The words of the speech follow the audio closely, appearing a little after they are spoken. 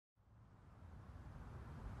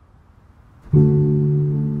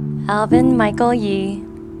Alvin Michael Yee,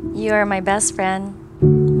 you are my best friend,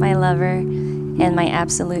 my lover, and my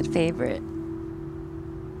absolute favorite.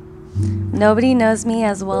 Nobody knows me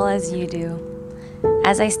as well as you do.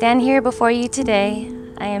 As I stand here before you today,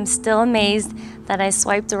 I am still amazed that I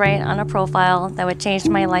swiped right on a profile that would change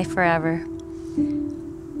my life forever.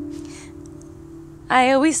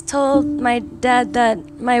 I always told my dad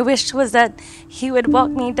that my wish was that he would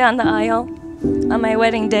walk me down the aisle on my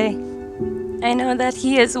wedding day. I know that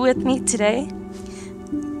he is with me today.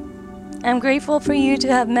 I'm grateful for you to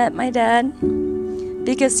have met my dad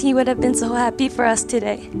because he would have been so happy for us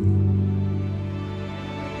today.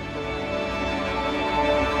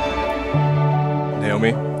 Naomi,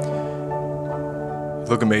 you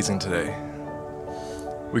look amazing today.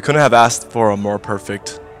 We couldn't have asked for a more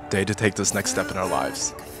perfect day to take this next step in our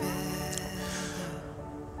lives.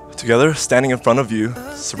 Together, standing in front of you,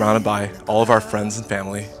 surrounded by all of our friends and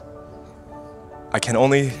family, I can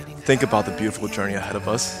only think about the beautiful journey ahead of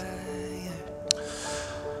us.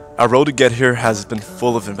 Our road to get here has been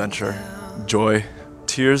full of adventure, joy,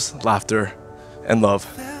 tears, laughter, and love.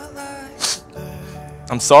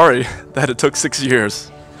 I'm sorry that it took 6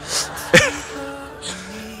 years.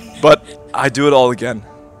 But I'd do it all again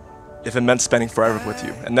if it meant spending forever with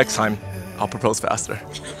you. And next time, I'll propose faster.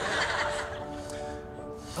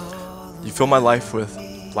 You fill my life with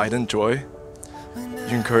light and joy.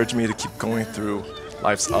 You encourage me to keep going through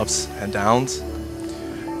life's ups and downs.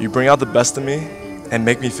 You bring out the best in me and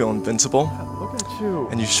make me feel invincible. Look at you.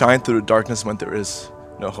 And you shine through the darkness when there is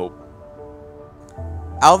no hope.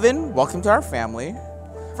 Alvin, welcome to our family.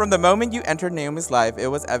 From the moment you entered Naomi's life, it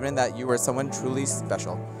was evident that you were someone truly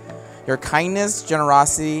special. Your kindness,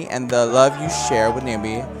 generosity, and the love you share with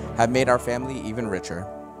Naomi have made our family even richer.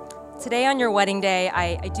 Today on your wedding day,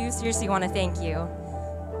 I do seriously want to thank you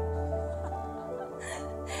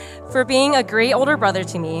for being a great older brother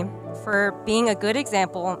to me, for being a good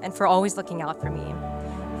example, and for always looking out for me,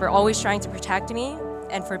 for always trying to protect me,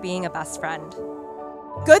 and for being a best friend.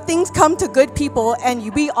 Good things come to good people,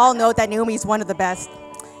 and we all know that Naomi is one of the best.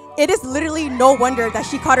 It is literally no wonder that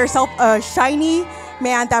she caught herself a shiny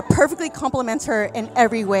man that perfectly complements her in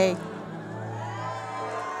every way.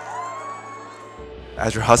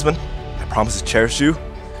 As your husband, I promise to cherish you,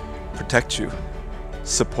 protect you,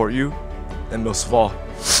 support you, and most of all,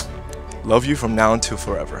 love you from now until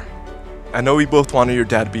forever. I know we both wanted your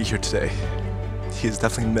dad to be here today. He is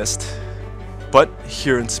definitely missed, but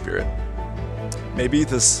here in spirit. Maybe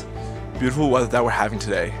this beautiful weather that we're having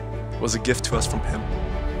today was a gift to us from him.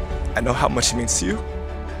 I know how much he means to you,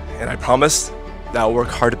 and I promise that I'll work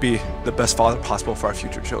hard to be the best father possible for our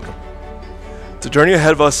future children. The journey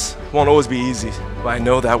ahead of us won't always be easy, but I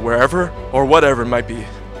know that wherever or whatever it might be,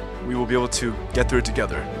 we will be able to get through it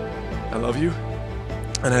together. I love you,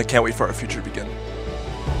 and I can't wait for our future to begin.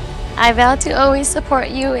 I vow to always support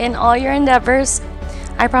you in all your endeavors.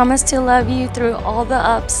 I promise to love you through all the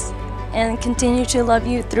ups and continue to love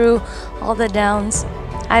you through all the downs.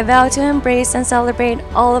 I vow to embrace and celebrate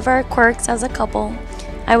all of our quirks as a couple.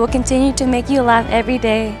 I will continue to make you laugh every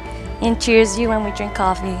day and cheers you when we drink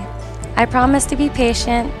coffee. I promise to be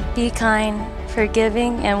patient, be kind,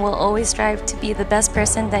 forgiving, and will always strive to be the best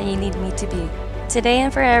person that you need me to be. Today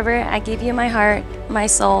and forever, I give you my heart, my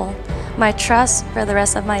soul, my trust for the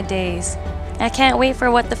rest of my days. I can't wait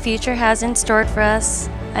for what the future has in store for us.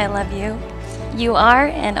 I love you. You are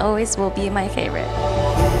and always will be my favorite.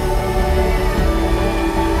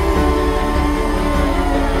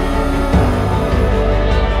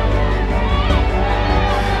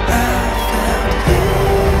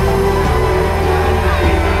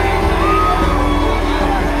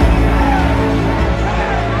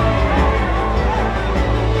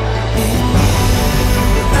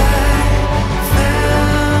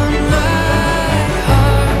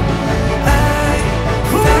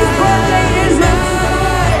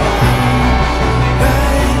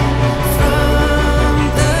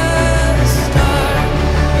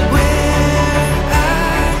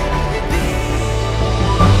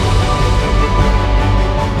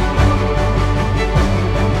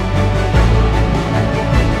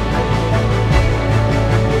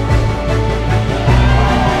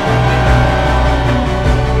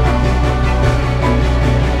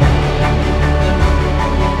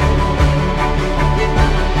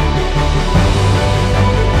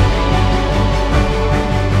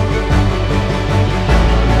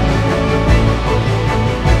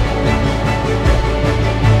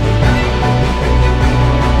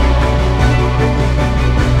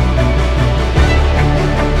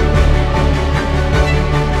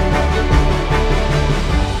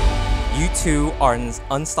 two are an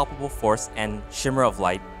unstoppable force and shimmer of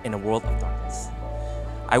light in a world of darkness.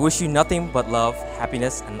 I wish you nothing but love,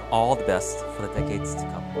 happiness, and all the best for the decades to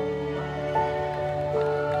come.